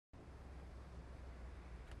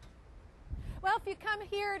if you come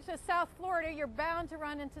here to South Florida, you're bound to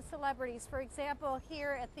run into celebrities. For example,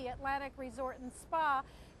 here at the Atlantic Resort and Spa,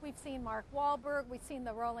 we've seen Mark Wahlberg, we've seen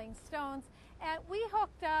the Rolling Stones, and we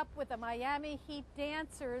hooked up with the Miami Heat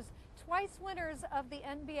dancers, twice winners of the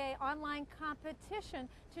NBA online competition,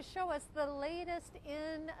 to show us the latest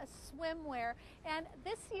in swimwear. And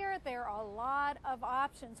this year there are a lot of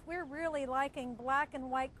options. We're really liking black and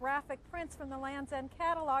white graphic prints from the Land's End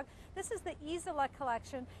catalog. This is the Isola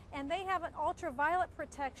collection, and they have an ultraviolet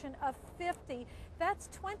protection of 50. That's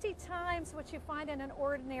 20 times what you find in an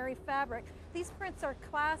ordinary fabric. These prints are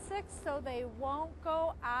classics, so they won't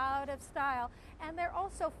go out of style. And they're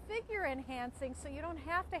also figure enhancing, so you don't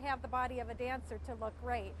have to have the body of a dancer to look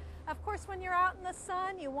great. Of course, when you're out in the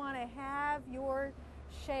sun, you want to have your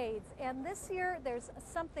shades. And this year, there's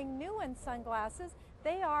something new in sunglasses.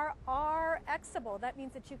 They are RXable. That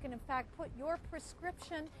means that you can, in fact, put your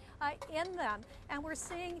prescription in them. And we're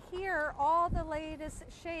seeing here all the latest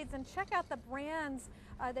shades. And check out the brands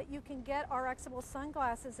that you can get RXable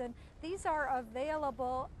sunglasses in. These are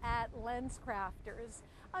available at LensCrafters.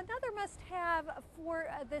 Another must-have for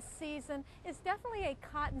this season is definitely a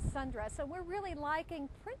cotton sundress. And we're really liking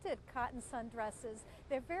printed cotton sundresses.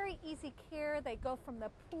 They're very easy care. They go from the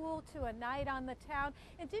pool to a night on the town.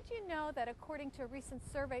 And did you know that according to a recent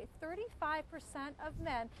survey, 35% of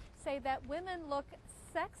men say that women look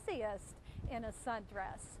sexiest in a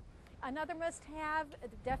sundress? Another must-have,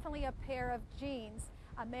 definitely a pair of jeans.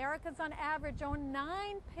 Americans on average own 9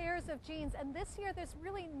 pairs of jeans, and this year there's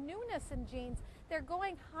really newness in jeans. They're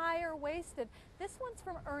going higher waisted. This one's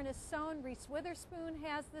from Ernest Sohn. Reese Witherspoon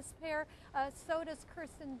has this pair. So does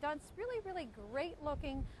Kirsten Dunst. Really great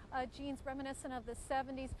looking jeans reminiscent of the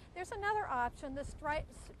 70s. There's another option,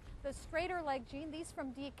 the straighter leg jean. These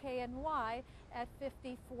from DKNY at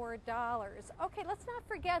 $54. Okay, let's not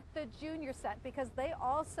forget the junior set, because they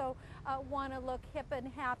also want to look hip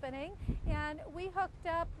and happening. And we hooked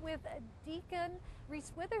up with Deacon,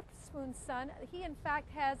 Reese Witherspoon's son. He in fact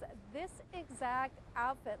has this exact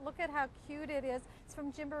outfit. Look at how cute it is. It's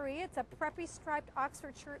from Gymboree. It's a preppy striped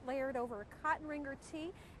Oxford shirt layered over a cotton ringer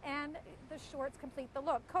tee, and the shorts complete the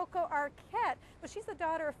look. Coco Arquette, well, she's the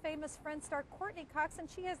daughter of famous Friends star Courtney Cox, and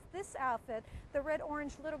she has this outfit, the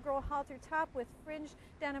red-orange little girl halter top with fringed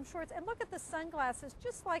denim shorts. And look at the sunglasses,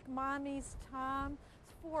 just like mommy's Tom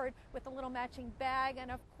Ford, with a little matching bag,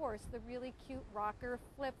 and of course the really cute rocker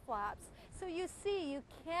flip-flops. So you see, you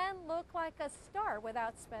can look like a star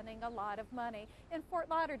without spending a lot of money. In Fort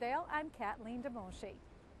Lauderdale, I'm Katlean de Monchy.